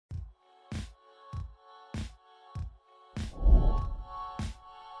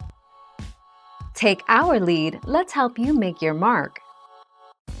Take our lead, let's help you make your mark.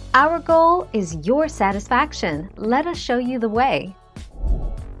 Our goal is your satisfaction. Let us show you the way.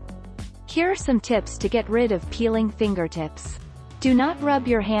 Here are some tips to get rid of peeling fingertips. Do not rub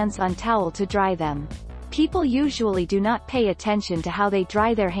your hands on towel to dry them. People usually do not pay attention to how they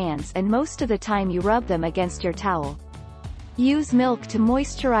dry their hands, and most of the time you rub them against your towel. Use milk to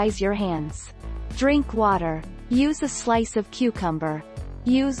moisturize your hands. Drink water. Use a slice of cucumber.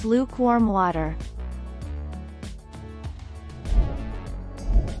 Use lukewarm water.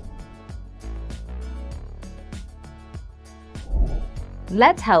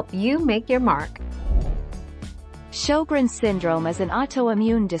 Let's help you make your mark. Sjogren's syndrome is an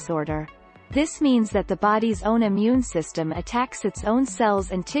autoimmune disorder. This means that the body's own immune system attacks its own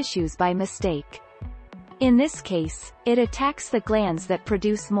cells and tissues by mistake. In this case, it attacks the glands that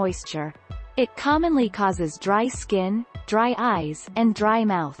produce moisture. It commonly causes dry skin, dry eyes, and dry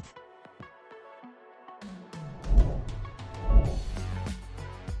mouth.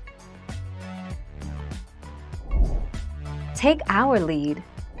 Take our lead.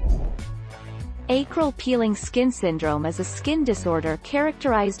 Acral peeling skin syndrome is a skin disorder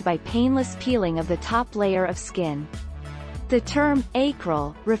characterized by painless peeling of the top layer of skin. The term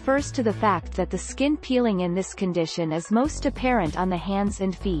acral refers to the fact that the skin peeling in this condition is most apparent on the hands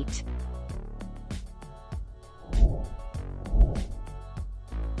and feet.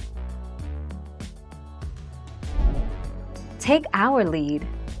 Take our lead.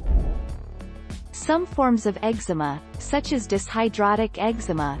 Some forms of eczema, such as dyshidrotic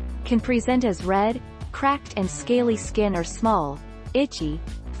eczema, can present as red, cracked and scaly skin or small, itchy,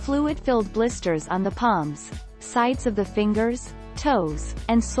 fluid-filled blisters on the palms, sides of the fingers, toes,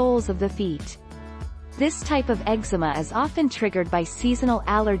 and soles of the feet. This type of eczema is often triggered by seasonal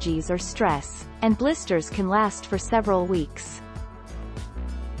allergies or stress, and blisters can last for several weeks.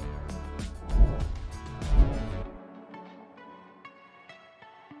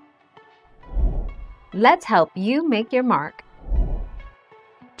 Let's help you make your mark.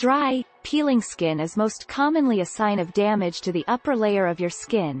 Dry, peeling skin is most commonly a sign of damage to the upper layer of your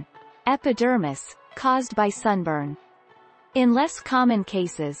skin, epidermis, caused by sunburn. In less common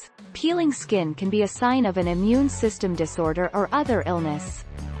cases, peeling skin can be a sign of an immune system disorder or other illness.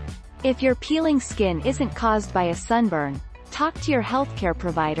 If your peeling skin isn't caused by a sunburn, talk to your healthcare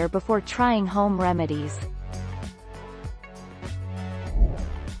provider before trying home remedies.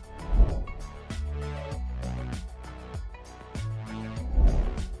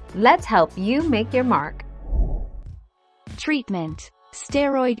 Let's help you make your mark. Treatment.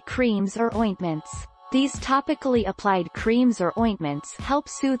 Steroid creams or ointments. These topically applied creams or ointments help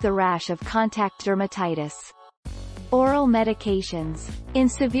soothe the rash of contact dermatitis. Oral medications. In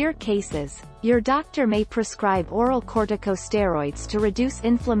severe cases, your doctor may prescribe oral corticosteroids to reduce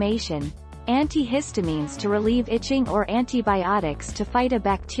inflammation, antihistamines to relieve itching, or antibiotics to fight a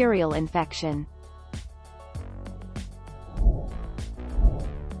bacterial infection.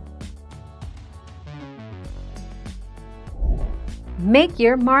 Make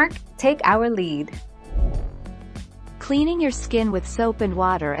your mark, take our lead. Cleaning your skin with soap and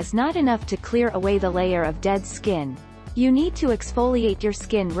water is not enough to clear away the layer of dead skin. You need to exfoliate your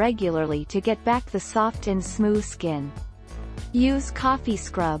skin regularly to get back the soft and smooth skin. Use coffee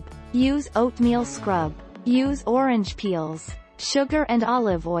scrub. Use oatmeal scrub. Use orange peels, sugar and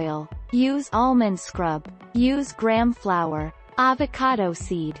olive oil. Use almond scrub. Use gram flour, avocado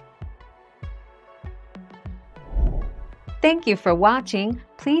seed. Thank you for watching.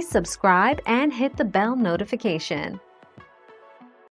 Please subscribe and hit the bell notification.